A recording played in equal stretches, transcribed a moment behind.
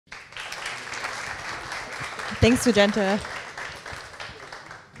Thanks, Magenta.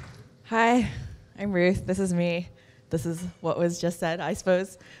 Hi, I'm Ruth. This is me. This is what was just said, I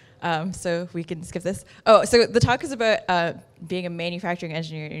suppose. So we can skip this. Oh, so the talk is about being a manufacturing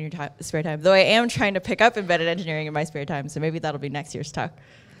engineer in your spare time, though I am trying to pick up embedded engineering in my spare time, so maybe that'll be next year's talk.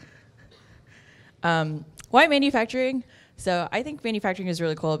 Why manufacturing? So I think manufacturing is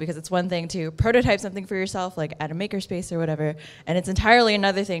really cool because it's one thing to prototype something for yourself, like at a makerspace or whatever, and it's entirely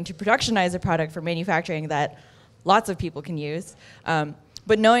another thing to productionize a product for manufacturing that lots of people can use.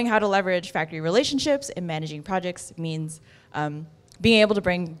 But knowing how to leverage factory relationships and managing projects means being able to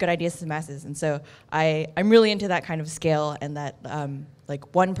bring good ideas to the masses. And so I'm really into that kind of scale and that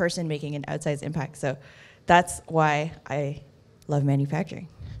like one person making an outsized impact. So that's why I love manufacturing.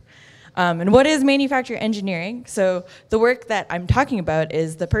 And what is manufacturing engineering? So the work that I'm talking about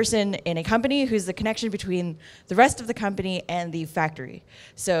is the person in a company who's the connection between the rest of the company and the factory.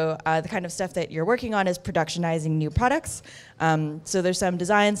 So the kind of stuff that you're working on is productionizing new products. So there's some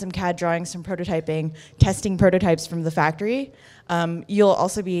design, some CAD drawings, some prototyping, testing prototypes from the factory. You'll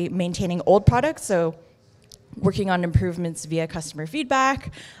also be maintaining old products, so working on improvements via customer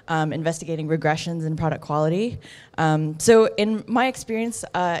feedback, investigating regressions in product quality. So in my experience,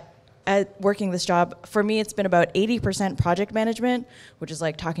 at working this job, for me, it's been about 80% project management, which is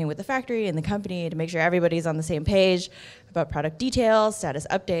like talking with the factory and the company to make sure everybody's on the same page about product details, status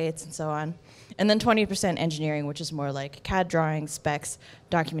updates, and so on. And then 20% engineering, which is more like CAD drawings, specs,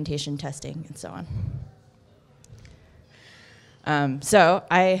 documentation, testing, and so on.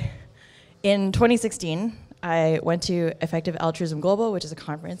 In 2016, I went to Effective Altruism Global, which is a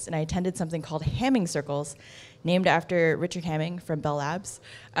conference, and I attended something called Hamming Circles, named after Richard Hamming from Bell Labs.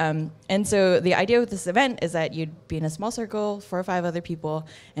 And so the idea with this event is that you'd be in a small circle, 4 or 5 other people,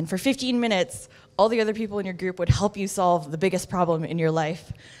 and for 15 minutes, all the other people in your group would help you solve the biggest problem in your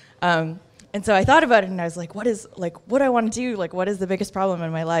life. And so I thought about it, and I was like, what do I want to do? Like, what is the biggest problem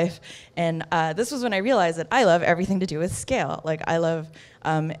in my life? And this was when I realized that I love everything to do with scale. Like, I love,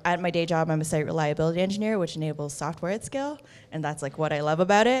 at my day job, I'm a site reliability engineer, which enables software at scale, and that's like what I love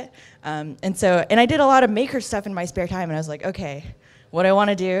about it. And I did a lot of maker stuff in my spare time, and I was like, okay, what I want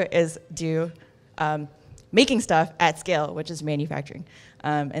to do is do making stuff at scale, which is manufacturing.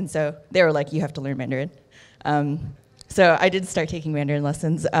 And so they were like, you have to learn Mandarin. So I did start taking Mandarin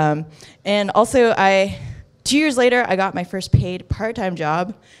lessons. And also, 2 years later, I got my first paid part-time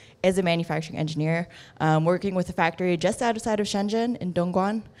job as a manufacturing engineer, working with a factory just outside of Shenzhen in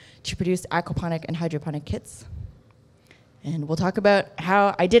Dongguan to produce aquaponic and hydroponic kits. And we'll talk about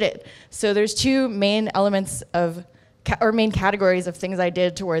how I did it. So there's 2 main elements of main categories of things I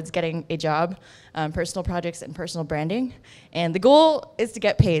did towards getting a job, personal projects and personal branding. And the goal is to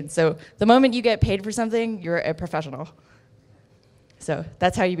get paid. So the moment you get paid for something, you're a professional. So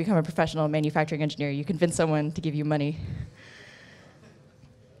that's how you become a professional manufacturing engineer. You convince someone to give you money.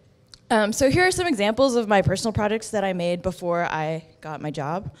 So here are some examples of my personal projects that I made before I got my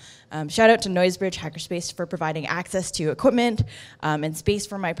job. Shout out to Noisebridge Hackerspace for providing access to equipment and space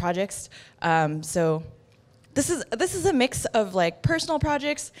for my projects. This is a mix of like personal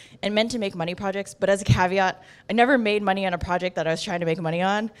projects and meant to make money projects, but as a caveat, I never made money on a project that I was trying to make money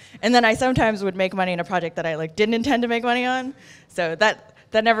on, and then I sometimes would make money on a project that I like didn't intend to make money on. So that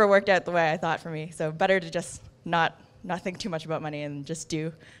never worked out the way I thought for me. So better to just not think too much about money and just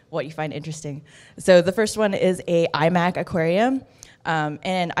do what you find interesting. So the first one is a iMac aquarium.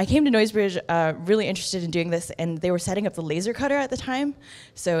 And I came to Noisebridge really interested in doing this, and they were setting up the laser cutter at the time.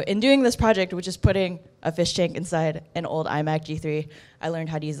 So in doing this project, which is putting a fish tank inside an old iMac G3, I learned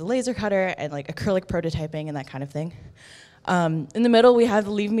how to use the laser cutter and like acrylic prototyping and that kind of thing. In the middle, we have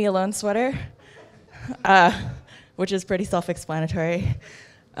the Leave Me Alone sweater, which is pretty self-explanatory.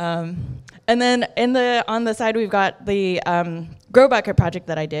 And then on the side, we've got the Grow Bucket project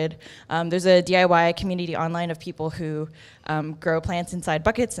that I did. There's a DIY community online of people who grow plants inside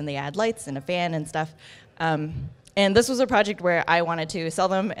buckets, and they add lights and a fan and stuff. And this was a project where I wanted to sell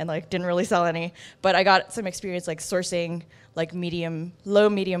them and like didn't really sell any, but I got some experience like sourcing like low,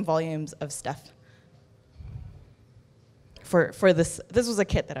 medium volumes of stuff. For this was a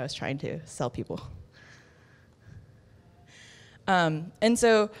kit that I was trying to sell people. And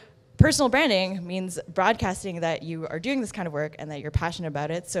so personal branding means broadcasting that you are doing this kind of work and that you're passionate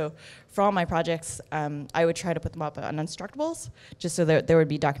about it. So for all my projects, I would try to put them up on Unstructables, just so that there would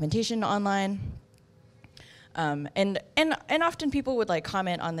be documentation online. And often people would like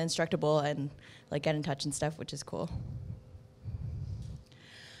comment on the Instructable and like get in touch and stuff, which is cool.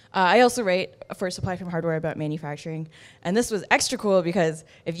 I also write for Supplyframe Hardware about manufacturing. And this was extra cool because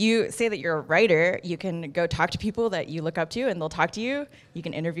if you say that you're a writer, you can go talk to people that you look up to and they'll talk to you. You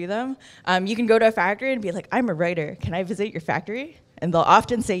can interview them. You can go to a factory and be like, I'm a writer. Can I visit your factory? And they'll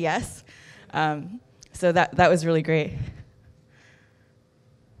often say yes. So that was really great.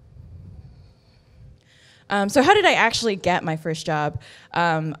 So how did I actually get my first job?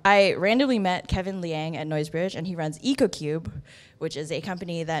 I randomly met Kevin Liang at Noisebridge, and he runs EcoCube, which is a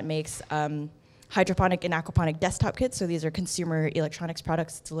company that makes hydroponic and aquaponic desktop kits. So these are consumer electronics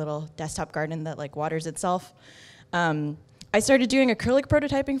products. It's a little desktop garden that like waters itself. I started doing acrylic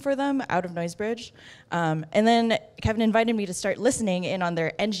prototyping for them out of Noisebridge. And then Kevin invited me to start listening in on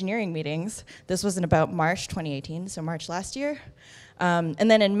their engineering meetings. This was in about March 2018, so March last year.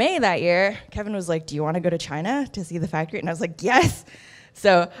 And then in May that year, Kevin was like, do you want to go to China to see the factory? And I was like, yes.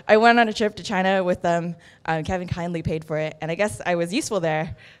 So I went on a trip to China with them. Kevin kindly paid for it. And I guess I was useful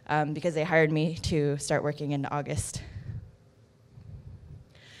there because they hired me to start working in August.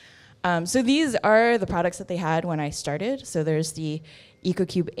 So these are the products that they had when I started. So there's the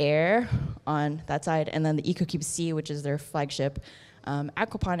EcoCube Air on that side, and then the EcoCube C, which is their flagship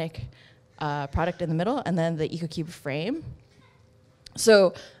aquaponic product in the middle, and then the EcoCube Frame.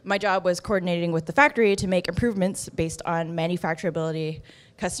 So my job was coordinating with the factory to make improvements based on manufacturability,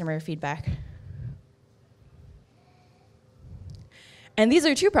 customer feedback. And these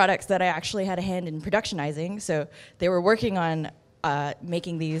are two products that I actually had a hand in productionizing. So they were working on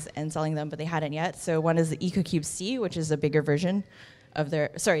making these and selling them, but they hadn't yet. So one is the EcoCube C, which is a bigger version of the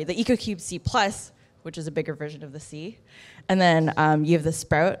EcoCube C Plus, which is a bigger version of the C. And then you have the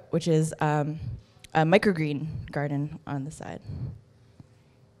Sprout, which is a microgreen garden on the side.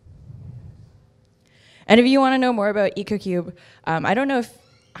 And if you want to know more about EcoCube, I don't know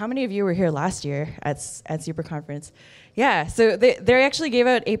how many of you were here last year at Super Conference. Yeah, so they actually gave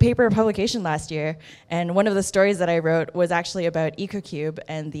out a paper publication last year, and one of the stories that I wrote was actually about EcoCube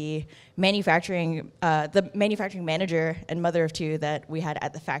and the manufacturing manager and mother of two that we had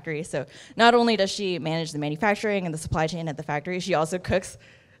at the factory. So not only does she manage the manufacturing and the supply chain at the factory, she also cooks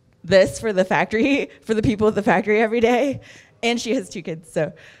this for the factory, for the people at the factory every day, and she has two kids.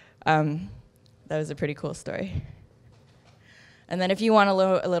 So that was a pretty cool story. And then if you want to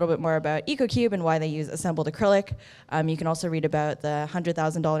know a little bit more about EcoCube and why they use assembled acrylic, you can also read about the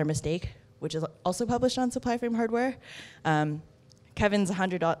 $100,000 mistake, which is also published on Supplyframe Hardware. Kevin's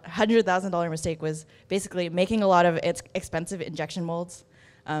 $100,000 mistake was basically making a lot of expensive injection molds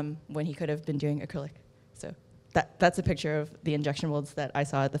when he could have been doing acrylic. So that's a picture of the injection molds that I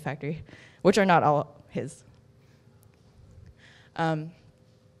saw at the factory, which are not all his.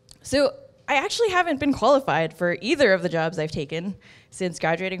 So I actually haven't been qualified for either of the jobs I've taken since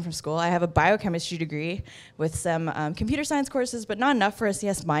graduating from school. I have a biochemistry degree with some computer science courses, but not enough for a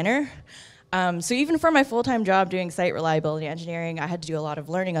CS minor. So even for my full-time job doing site reliability engineering, I had to do a lot of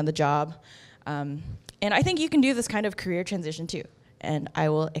learning on the job. And I think you can do this kind of career transition too, and I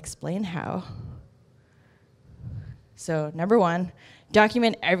will explain how. So number one,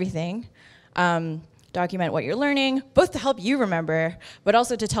 document everything. Document what you're learning, both to help you remember, but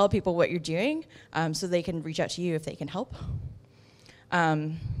also to tell people what you're doing so they can reach out to you if they can help.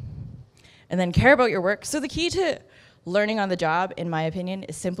 And then care about your work. So the key to learning on the job, in my opinion,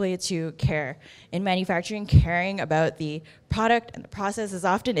 is simply to care. In manufacturing, caring about the product and the process is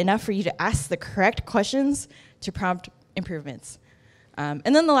often enough for you to ask the correct questions to prompt improvements.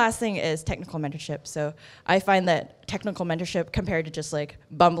 And then the last thing is technical mentorship. So I find that technical mentorship compared to just like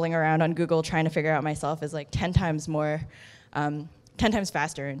bumbling around on Google trying to figure out myself is like 10 times more, 10 times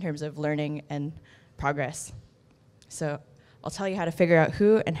faster in terms of learning and progress. So I'll tell you how to figure out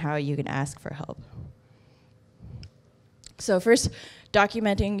who and how you can ask for help. So first,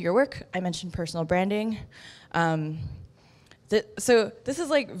 documenting your work. I mentioned personal branding. So this is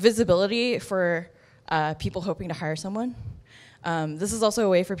like visibility for people hoping to hire someone. This is also a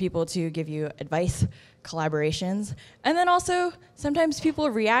way for people to give you advice, collaborations, and then also sometimes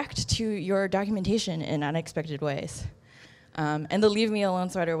people react to your documentation in unexpected ways. And the Leave Me Alone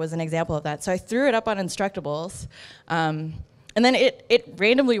sweater was an example of that. So I threw it up on Instructables, and then it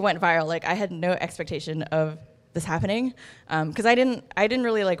randomly went viral. Like I had no expectation of this happening, because I didn't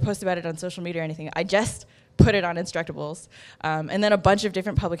really like post about it on social media or anything. I just put it on Instructables, and then a bunch of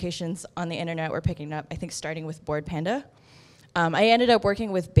different publications on the internet were picking it up. I think starting with Board Panda. I ended up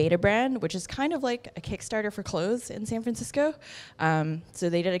working with Beta Brand, which is kind of like a Kickstarter for clothes in San Francisco. So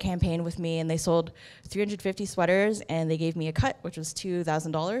they did a campaign with me, and they sold 350 sweaters, and they gave me a cut, which was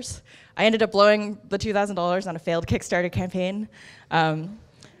 $2,000. I ended up blowing the $2,000 on a failed Kickstarter campaign.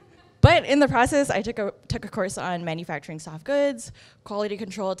 But in the process, I took a course on manufacturing soft goods, quality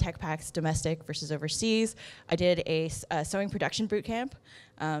control, tech packs, domestic versus overseas. I did a sewing production boot camp.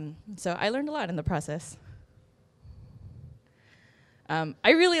 So I learned a lot in the process.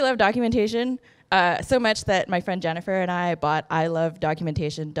 I really love documentation, so much that my friend Jennifer and I bought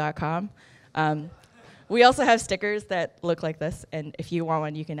ilovedocumentation.com. We also have stickers that look like this, and if you want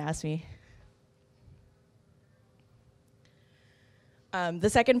one, you can ask me. The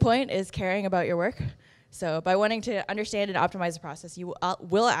second point is caring about your work. So by wanting to understand and optimize the process, you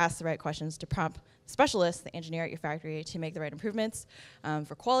will ask the right questions to prompt specialists, the engineer at your factory, to make the right improvements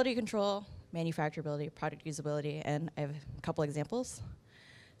for quality control, manufacturability, product usability, and I have a couple examples.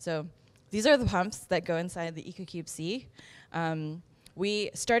 So these are the pumps that go inside the EcoCube C.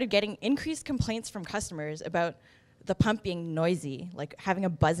 We started getting increased complaints from customers about the pump being noisy, like having a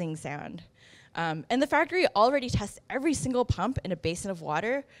buzzing sound. And the factory already tests every single pump in a basin of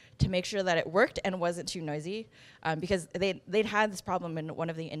water to make sure that it worked and wasn't too noisy, because they'd had this problem in one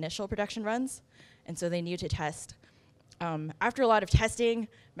of the initial production runs, and so they needed to test. After a lot of testing,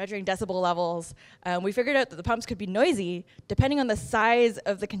 measuring decibel levels, we figured out that the pumps could be noisy depending on the size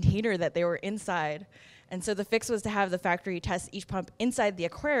of the container that they were inside. And so the fix was to have the factory test each pump inside the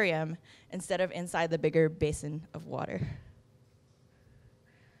aquarium instead of inside the bigger basin of water.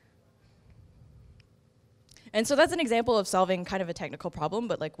 And so that's an example of solving kind of a technical problem,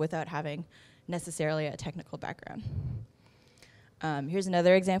 but like without having necessarily a technical background. Here's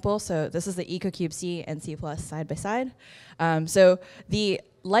another example. So this is the EcoCube C and C+ side by side. So the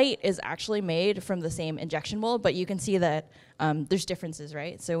light is actually made from the same injection mold, but you can see that there's differences,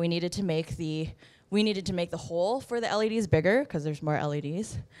 right? So we needed to make the hole for the LEDs bigger because there's more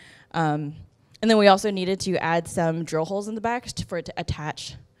LEDs. And then we also needed to add some drill holes in the back for it to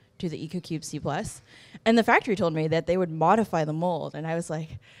attach to the EcoCube C+. And the factory told me that they would modify the mold. And I was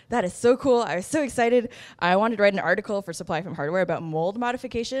like, that is so cool. I was so excited. I wanted to write an article for Supplyframe Hardware about mold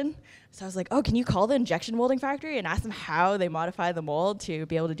modification. So I was like, oh, can you call the injection molding factory and ask them how they modify the mold to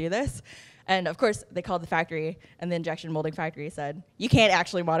be able to do this? And of course, they called the factory, and the injection molding factory said, you can't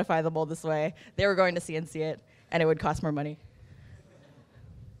actually modify the mold this way. They were going to CNC it, and it would cost more money.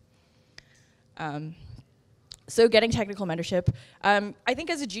 So getting technical mentorship. I think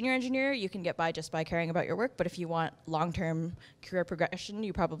as a junior engineer, you can get by just by caring about your work, but if you want long-term career progression,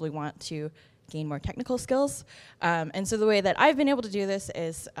 you probably want to gain more technical skills. And so the way that I've been able to do this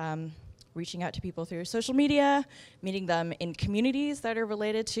is reaching out to people through social media, meeting them in communities that are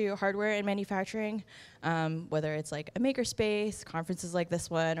related to hardware and manufacturing, whether it's like a makerspace, conferences like this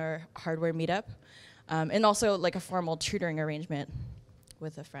one, or hardware meetup, and also like a formal tutoring arrangement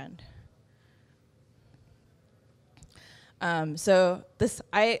with a friend.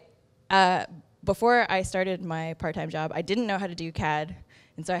 Before I started my part-time job, I didn't know how to do CAD,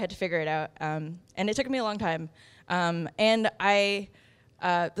 and so I had to figure it out, and it took me a long time.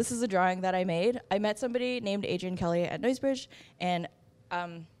 This is a drawing that I made. I met somebody named Adrian Kelly at Noisebridge, and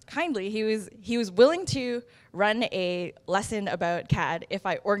kindly, he was willing to run a lesson about CAD if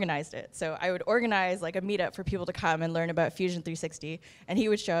I organized it. So I would organize like a meetup for people to come and learn about Fusion 360, and he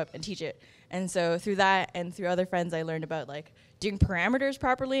would show up and teach it. And so through that and through other friends, I learned about like doing parameters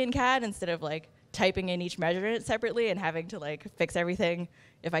properly in CAD instead of like typing in each measurement separately and having to like fix everything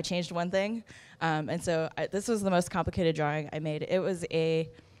if I changed one thing. And so this was the most complicated drawing I made.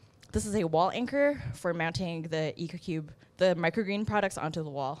 This is a wall anchor for mounting the EcoCube, the microgreen products onto the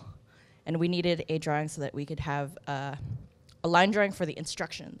wall. And we needed a drawing so that we could have a line drawing for the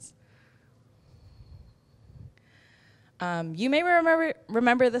instructions. You may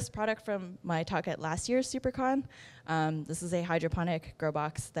remember this product from my talk at last year's SuperCon. This is a hydroponic grow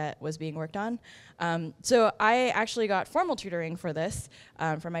box that was being worked on. So I actually got formal tutoring for this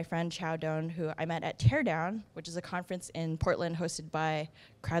from my friend Chow Doan, who I met at Teardown, which is a conference in Portland hosted by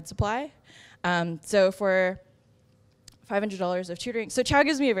Crowd Supply. So for $500 of tutoring, so Chow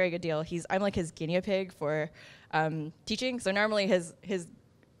gives me a very good deal. I'm like his guinea pig for teaching. So normally his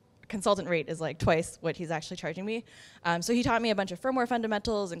consultant rate is like twice what he's actually charging me. So he taught me a bunch of firmware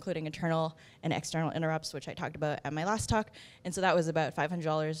fundamentals, including internal and external interrupts, which I talked about at my last talk. And so that was about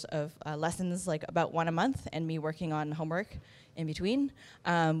 $500 of lessons, like about one a month, and me working on homework in between.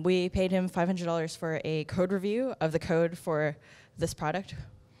 We paid him $500 for a code review of the code for this product,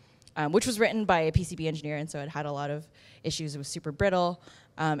 which was written by a PCB engineer, and so it had a lot of issues. It was super brittle.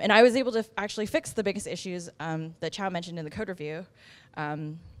 And I was able to actually fix the biggest issues that Chow mentioned in the code review,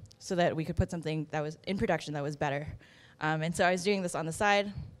 so that we could put something that was in production that was better. And so I was doing this on the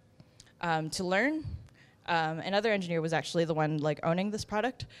side to learn. Another engineer was actually the one like owning this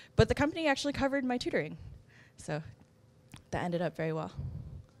product, but the company actually covered my tutoring. So that ended up very well.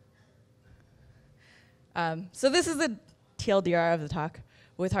 So this is the TLDR of the talk.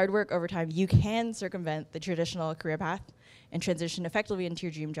 With hard work over time, you can circumvent the traditional career path and transition effectively into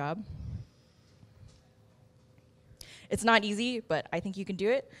your dream job. It's not easy, but I think you can do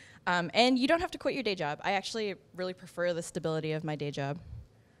it. And you don't have to quit your day job. I actually really prefer the stability of my day job.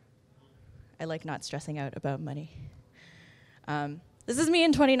 I like not stressing out about money. This is me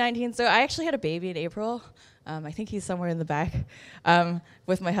in 2019. So I actually had a baby in April. I think he's somewhere in the back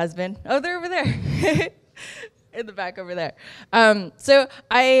with my husband. Oh, they're over there. In the back over there. So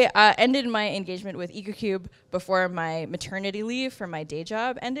I ended my engagement with EcoCube before my maternity leave for my day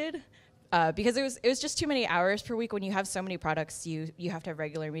job ended. Because it was just too many hours per week. When you have so many products, you have to have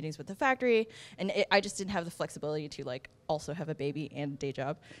regular meetings with the factory, and I just didn't have the flexibility to like also have a baby and a day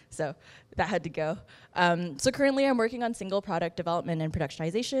job, so that had to go. So currently I'm working on single product development and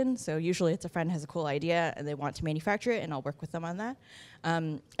productionization. So usually it's a friend has a cool idea and they want to manufacture it, and I'll work with them on that.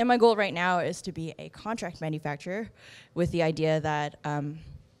 And my goal right now is to be a contract manufacturer with the idea that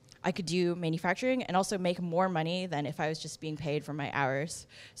I could do manufacturing and also make more money than if I was just being paid for my hours.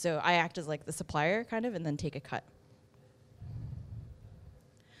 So I act as like the supplier kind of and then take a cut.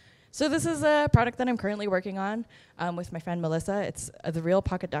 So this is a product that I'm currently working on with my friend Melissa. It's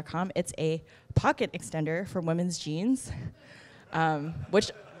therealpocket.com. It's a pocket extender for women's jeans,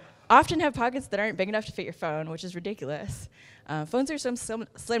 which often have pockets that aren't big enough to fit your phone, which is ridiculous. Phones are so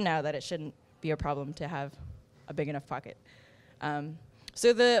slim now that it shouldn't be a problem to have a big enough pocket.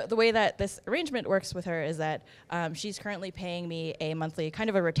 So the way that this arrangement works with her is that she's currently paying me a monthly kind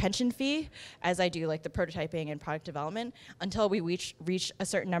of a retention fee as I do like the prototyping and product development until we reach a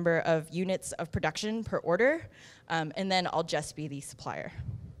certain number of units of production per order, and then I'll just be the supplier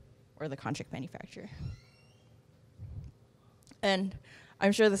or the contract manufacturer. And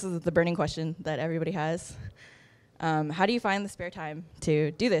I'm sure this is the burning question that everybody has. How do you find the spare time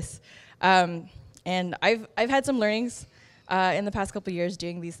to do this? And I've had some learnings in the past couple of years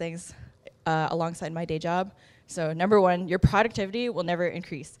doing these things alongside my day job. So number one, your productivity will never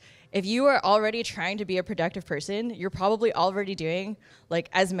increase. If you are already trying to be a productive person, you're probably already doing like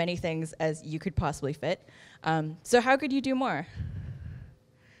as many things as you could possibly fit. So how could you do more?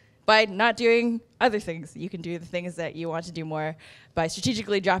 By not doing other things. You can do the things that you want to do more by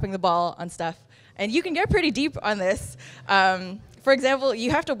strategically dropping the ball on stuff. And you can get pretty deep on this. For example,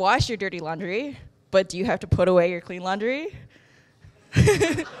 you have to wash your dirty laundry, but do you have to put away your clean laundry?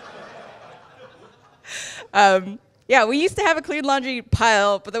 Yeah, we used to have a clean laundry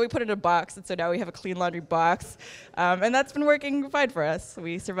pile, but then we put it in a box, and so now we have a clean laundry box. And that's been working fine for us.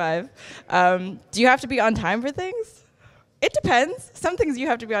 We survive. Do you have to be on time for things? It depends. Some things you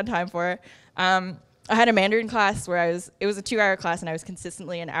have to be on time for. I had a Mandarin class where it was a 2-hour class, and I was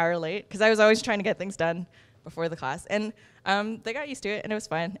consistently an hour late, because I was always trying to get things done before the class. And they got used to it, and it was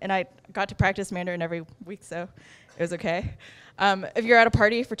fine. And I got to practice Mandarin every week, so it was okay. If you're at a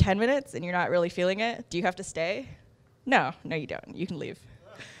party for 10 minutes and you're not really feeling it, do you have to stay? No, you don't. You can leave.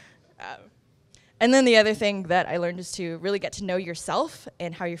 And then the other thing that I learned is to really get to know yourself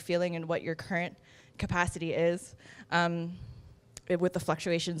and how you're feeling and what your current capacity is with the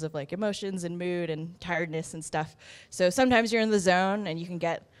fluctuations of like emotions and mood and tiredness and stuff. So sometimes you're in the zone and you can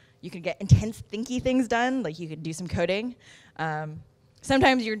get intense thinky things done, like you could do some coding.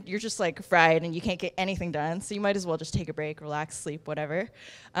 Sometimes you're just like fried and you can't get anything done, so you might as well just take a break, relax, sleep, whatever.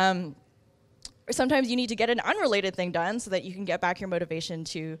 Or sometimes you need to get an unrelated thing done so that you can get back your motivation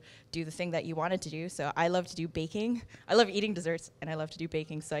to do the thing that you wanted to do. So I love to do baking. I love eating desserts, and I love to do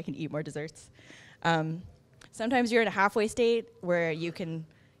baking so I can eat more desserts. Sometimes you're in a halfway state where you're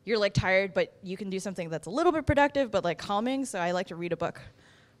like tired, but you can do something that's a little bit productive but like calming. So I like to read a book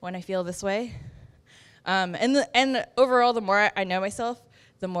when I feel this way. And overall, the more I know myself,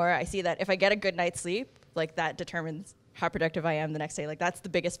 the more I see that if I get a good night's sleep, like that determines how productive I am the next day. Like that's the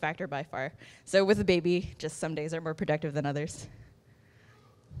biggest factor by far. So with a baby, just some days are more productive than others.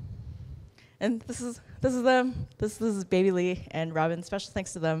 And this is them. This is Baby Lee and Robin. Special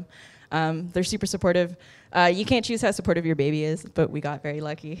thanks to them. They're super supportive. You can't choose how supportive your baby is, but we got very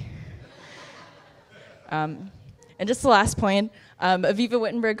lucky. And just the last point, Aviva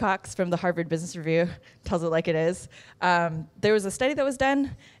Wittenberg-Cox from the Harvard Business Review tells it like it is. There was a study that was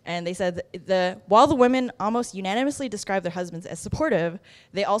done, and they said while the women almost unanimously described their husbands as supportive,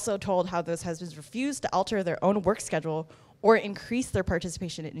 they also told how those husbands refused to alter their own work schedule or increase their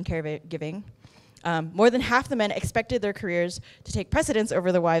participation in caregiving. More than half the men expected their careers to take precedence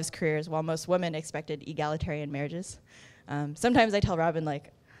over their wives' careers, while most women expected egalitarian marriages. Sometimes I tell Robin,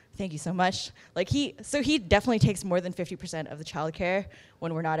 like, thank you so much. Like he definitely takes more than 50% of the childcare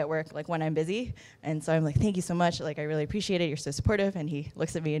when we're not at work, like when I'm busy. And so I'm like, thank you so much. Like, I really appreciate it. You're so supportive. And he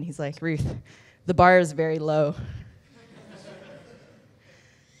looks at me and he's like, Ruth, the bar is very low.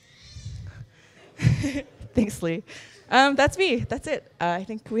 Thanks, Lee. That's me. That's it. I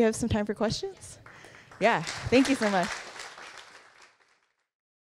think we have some time for questions. Yeah, thank you so much.